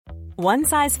One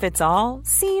size fits all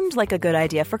seemed like a good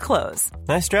idea for clothes.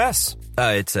 Nice dress.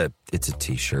 It's a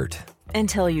t-shirt.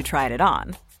 Until you tried it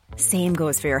on. Same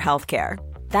goes for your healthcare.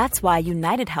 That's why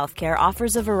United Healthcare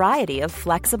offers a variety of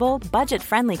flexible,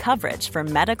 budget-friendly coverage for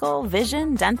medical,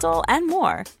 vision, dental, and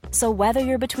more. So whether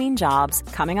you're between jobs,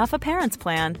 coming off a parent's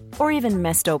plan, or even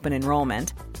missed open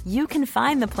enrollment, you can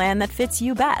find the plan that fits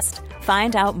you best.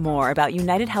 Find out more about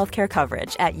United Healthcare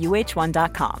coverage at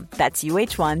uh1.com. That's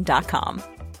uh1.com.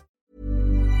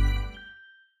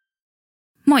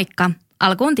 Moikka!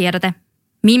 Alkuun tiedote.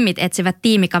 Mimmit etsivät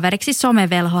tiimikaveriksi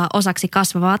somevelhoa osaksi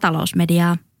kasvavaa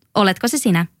talousmediaa. Oletko se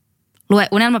sinä? Lue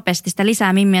Unelmapestistä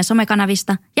lisää Mimmien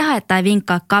somekanavista ja hae tai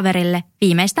vinkkaa kaverille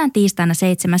viimeistään tiistaina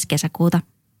 7. kesäkuuta.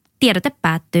 Tiedote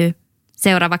päättyy.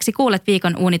 Seuraavaksi kuulet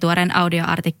viikon uunituoreen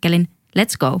audioartikkelin.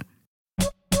 Let's go!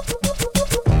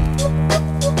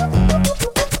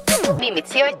 Mimmit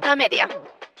sijoittaa media.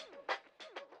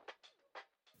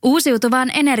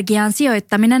 Uusiutuvaan energiaan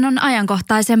sijoittaminen on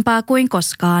ajankohtaisempaa kuin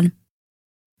koskaan.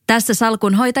 Tässä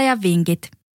salkunhoitajan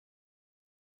vinkit.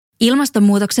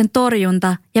 Ilmastonmuutoksen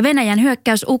torjunta ja Venäjän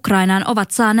hyökkäys Ukrainaan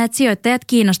ovat saaneet sijoittajat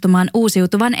kiinnostumaan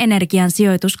uusiutuvan energian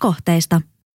sijoituskohteista.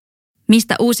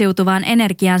 Mistä uusiutuvaan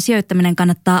energiaan sijoittaminen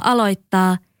kannattaa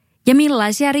aloittaa ja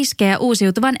millaisia riskejä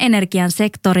uusiutuvan energian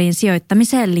sektoriin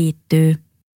sijoittamiseen liittyy?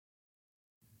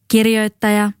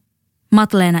 Kirjoittaja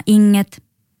Matleena Inget.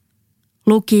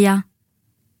 Lukija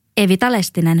Evita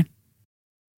Lestinen.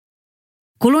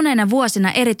 Kuluneina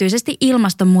vuosina erityisesti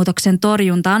ilmastonmuutoksen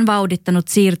torjunta on vauhdittanut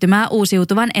siirtymää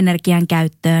uusiutuvan energian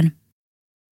käyttöön.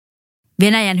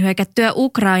 Venäjän hyökättyä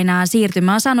Ukrainaan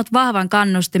siirtymä on saanut vahvan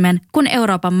kannustimen, kun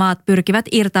Euroopan maat pyrkivät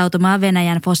irtautumaan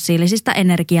Venäjän fossiilisista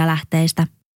energialähteistä.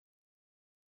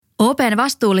 OP:n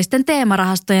vastuullisten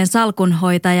teemarahastojen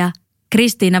salkunhoitaja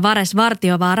Kristiina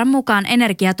Vares-Vartiovaaran mukaan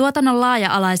energiatuotannon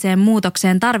laaja-alaiseen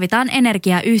muutokseen tarvitaan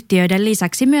energiayhtiöiden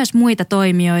lisäksi myös muita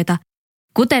toimijoita,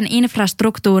 kuten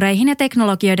infrastruktuureihin ja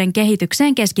teknologioiden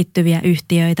kehitykseen keskittyviä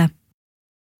yhtiöitä.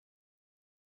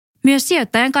 Myös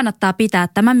sijoittajan kannattaa pitää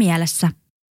tämä mielessä.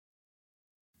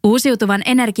 Uusiutuvan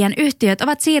energian yhtiöt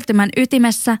ovat siirtymän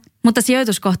ytimessä, mutta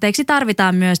sijoituskohteiksi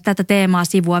tarvitaan myös tätä teemaa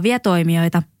sivuavia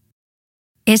toimijoita.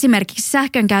 Esimerkiksi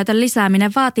sähkönkäytön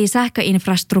lisääminen vaatii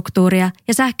sähköinfrastruktuuria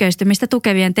ja sähköistymistä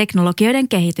tukevien teknologioiden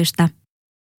kehitystä.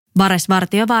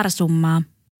 Vares-Vartiovaara summaa.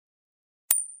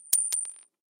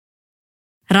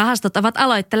 Rahastot ovat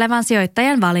aloittelevan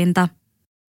sijoittajan valinta.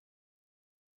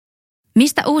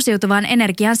 Mistä uusiutuvaan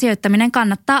energiaan sijoittaminen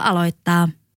kannattaa aloittaa?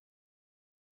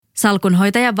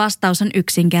 Salkunhoitajan vastaus on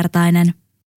yksinkertainen.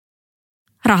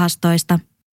 Rahastoista.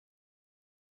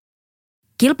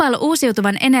 Kilpailu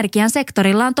uusiutuvan energian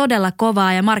sektorilla on todella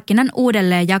kovaa ja markkinan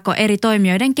uudelleenjako eri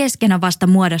toimijoiden kesken on vasta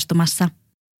muodostumassa.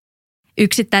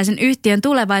 Yksittäisen yhtiön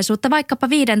tulevaisuutta vaikkapa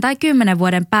 5 tai 10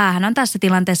 vuoden päähän on tässä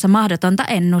tilanteessa mahdotonta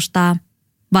ennustaa,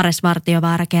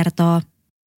 Vares-Vartiovaara kertoo.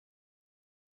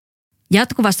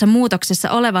 Jatkuvassa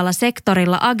muutoksessa olevalla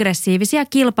sektorilla aggressiivisia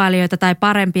kilpailijoita tai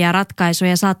parempia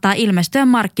ratkaisuja saattaa ilmestyä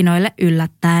markkinoille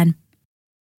yllättäen.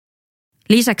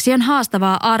 Lisäksi on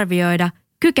haastavaa arvioida,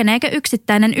 kykeneekö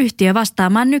yksittäinen yhtiö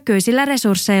vastaamaan nykyisillä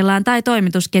resursseillaan tai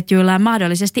toimitusketjuillaan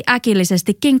mahdollisesti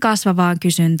äkillisestikin kasvavaan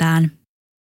kysyntään.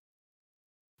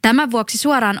 Tämän vuoksi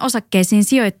suoraan osakkeisiin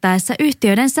sijoittaessa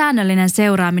yhtiöiden säännöllinen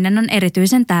seuraaminen on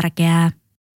erityisen tärkeää.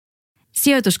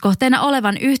 Sijoituskohteena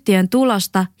olevan yhtiön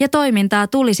tulosta ja toimintaa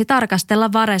tulisi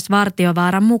tarkastella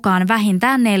Vares-Vartiovaaran mukaan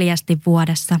vähintään 4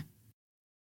 vuodessa.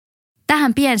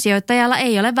 Tähän piensijoittajalla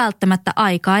ei ole välttämättä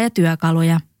aikaa ja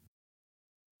työkaluja.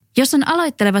 Jos on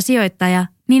aloitteleva sijoittaja,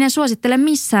 niin en suosittele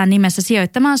missään nimessä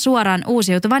sijoittamaan suoraan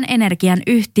uusiutuvan energian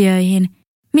yhtiöihin,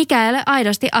 mikä ei ole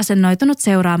aidosti asennoitunut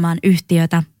seuraamaan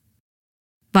yhtiötä.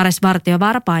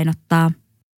 Vares-Vartiovaara painottaa.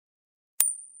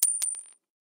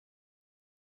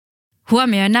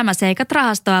 Huomioi nämä seikat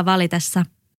rahastoa valitessa.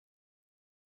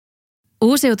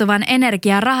 Uusiutuvan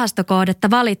energian rahastokohdetta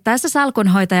valittaessa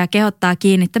salkunhoitaja kehottaa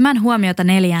kiinnittämään huomiota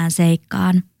 4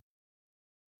 seikkaan.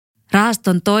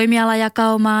 Rahaston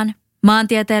toimialajakaumaan,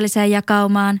 maantieteelliseen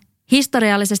jakaumaan,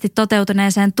 historiallisesti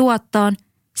toteutuneeseen tuottoon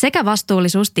sekä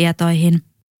vastuullisuustietoihin.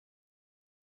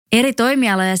 Eri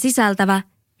toimialoja sisältävä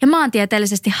ja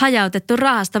maantieteellisesti hajautettu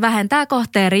rahasto vähentää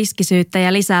kohteen riskisyyttä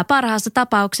ja lisää parhaassa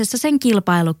tapauksessa sen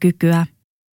kilpailukykyä.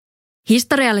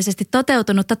 Historiallisesti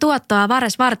toteutunutta tuottoa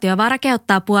Vares-Vartiovaara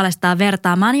kehottaa puolestaan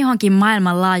vertaamaan johonkin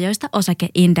maailmanlaajoista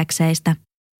osakeindekseistä,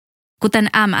 kuten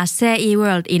MSCI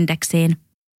World Indexiin.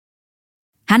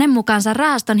 Hänen mukaansa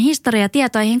rahaston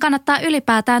historiatietoihin kannattaa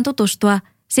ylipäätään tutustua,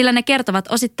 sillä ne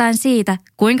kertovat osittain siitä,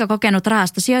 kuinka kokenut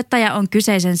rahastosijoittaja on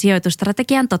kyseisen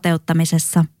sijoitusstrategian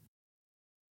toteuttamisessa.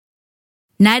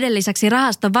 Näiden lisäksi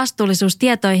rahaston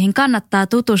vastuullisuustietoihin kannattaa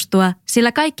tutustua,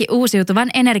 sillä kaikki uusiutuvan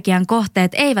energian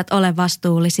kohteet eivät ole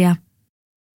vastuullisia.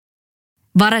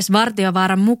 Vares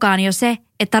Vartiovaaran mukaan jo se,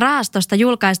 että rahastosta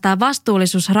julkaistaan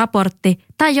vastuullisuusraportti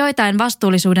tai joitain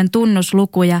vastuullisuuden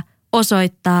tunnuslukuja,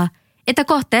 osoittaa, että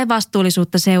kohteen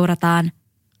vastuullisuutta seurataan,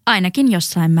 ainakin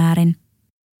jossain määrin.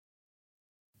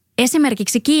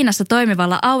 Esimerkiksi Kiinassa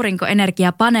toimivalla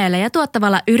aurinkoenergiapaneeleja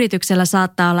tuottavalla yrityksellä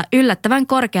saattaa olla yllättävän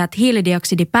korkeat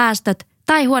hiilidioksidipäästöt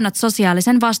tai huonot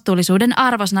sosiaalisen vastuullisuuden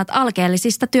arvosanat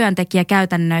alkeellisista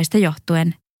työntekijäkäytännöistä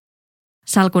johtuen.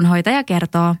 Salkunhoitaja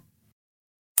kertoo.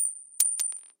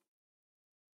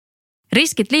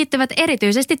 Riskit liittyvät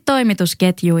erityisesti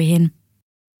toimitusketjuihin.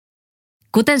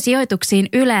 Kuten sijoituksiin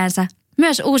yleensä,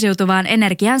 myös uusiutuvaan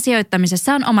energiaan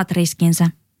sijoittamisessa on omat riskinsä.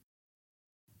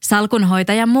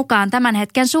 Salkunhoitajan mukaan tämän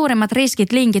hetken suurimmat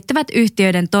riskit linkittyvät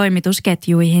yhtiöiden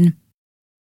toimitusketjuihin.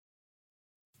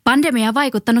 Pandemia on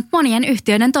vaikuttanut monien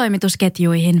yhtiöiden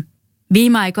toimitusketjuihin.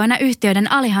 Viime aikoina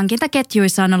yhtiöiden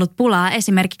alihankintaketjuissa on ollut pulaa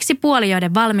esimerkiksi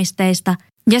puolijoiden valmisteista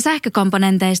ja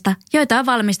sähkökomponenteista, joita on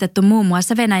valmistettu muun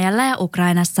muassa Venäjällä ja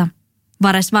Ukrainassa.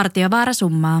 Vares Vartiovaara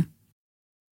summaa.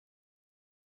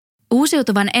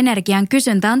 Uusiutuvan energian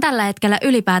kysyntä on tällä hetkellä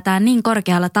ylipäätään niin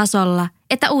korkealla tasolla,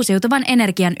 että uusiutuvan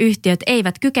energian yhtiöt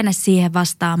eivät kykene siihen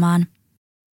vastaamaan.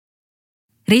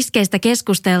 Riskeistä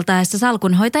keskusteltaessa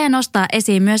salkunhoitaja nostaa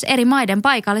esiin myös eri maiden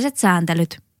paikalliset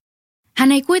sääntelyt.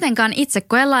 Hän ei kuitenkaan itse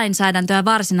koe lainsäädäntöä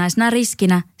varsinaisena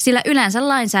riskinä, sillä yleensä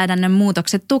lainsäädännön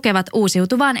muutokset tukevat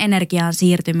uusiutuvaan energiaan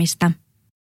siirtymistä.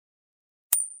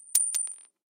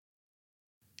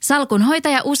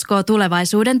 Salkunhoitaja uskoo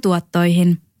tulevaisuuden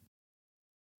tuottoihin.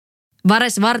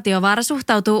 Vares Vartiovaara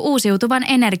suhtautuu uusiutuvan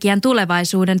energian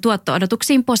tulevaisuuden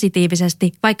tuotto-odotuksiin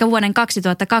positiivisesti, vaikka vuoden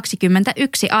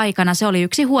 2021 aikana se oli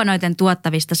yksi huonoiten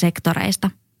tuottavista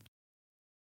sektoreista.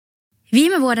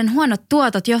 Viime vuoden huonot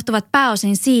tuotot johtuvat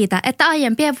pääosin siitä, että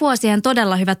aiempien vuosien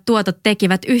todella hyvät tuotot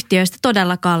tekivät yhtiöistä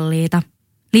todella kalliita.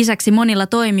 Lisäksi monilla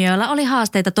toimijoilla oli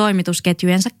haasteita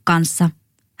toimitusketjujensa kanssa.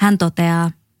 Hän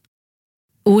toteaa.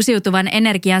 Uusiutuvan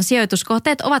energian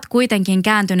sijoituskohteet ovat kuitenkin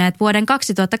kääntyneet vuoden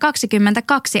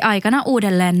 2022 aikana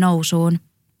uudelleen nousuun.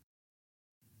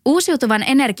 Uusiutuvan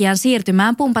energian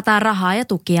siirtymään pumpataan rahaa ja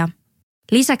tukia.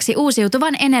 Lisäksi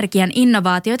uusiutuvan energian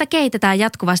innovaatioita kehitetään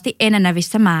jatkuvasti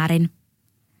enenevissä määrin.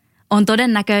 On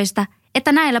todennäköistä,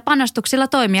 että näillä panostuksilla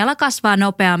toimiala kasvaa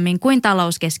nopeammin kuin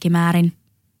talous keskimäärin.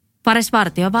 Vares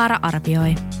Vartiovaara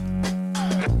arvioi.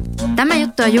 Tämä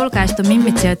juttu on julkaistu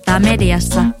Mimmit sijoittaa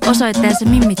mediassa osoitteessa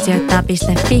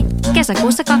mimmitsijoittaa.fi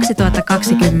kesäkuussa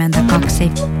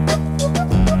 2022.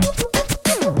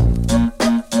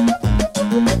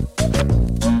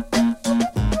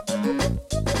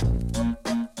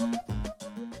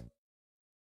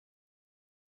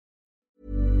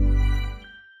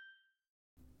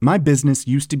 My business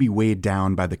used to be weighed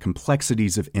down by the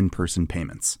complexities of in-person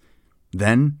payments.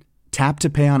 Then, Tap to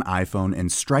Pay on iPhone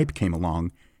and Stripe came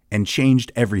along and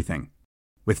changed everything.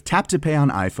 With Tap to Pay on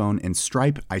iPhone and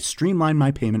Stripe, I streamlined my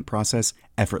payment process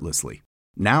effortlessly.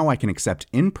 Now I can accept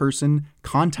in-person,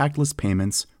 contactless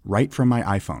payments right from my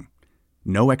iPhone.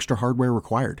 No extra hardware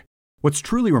required. What's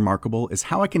truly remarkable is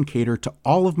how I can cater to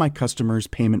all of my customers'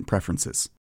 payment preferences.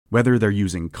 Whether they're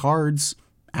using cards,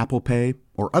 Apple Pay,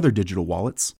 or other digital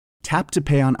wallets, Tap to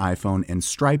Pay on iPhone and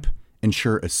Stripe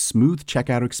ensure a smooth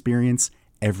checkout experience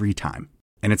every time.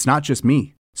 And it's not just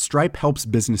me. Stripe helps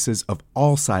businesses of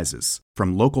all sizes,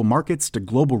 from local markets to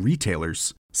global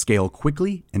retailers, scale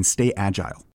quickly and stay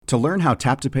agile. To learn how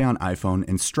Tap to Pay on iPhone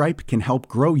and Stripe can help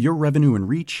grow your revenue and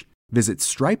reach, visit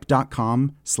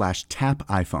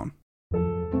stripe.com/tapiphone.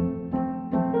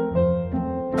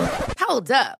 Hold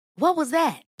up. What was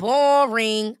that?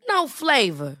 Boring. No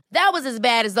flavor. That was as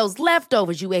bad as those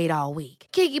leftovers you ate all week.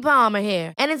 Keke Palmer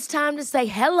here, and it's time to say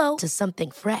hello to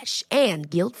something fresh and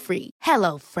guilt-free.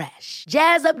 Hello Fresh.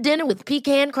 Jazz up dinner with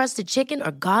pecan-crusted chicken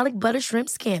or garlic butter shrimp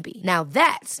scampi. Now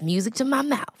that's music to my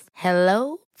mouth.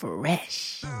 Hello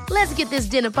Fresh. Let's get this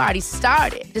dinner party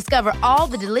started. Discover all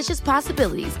the delicious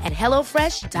possibilities at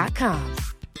hellofresh.com.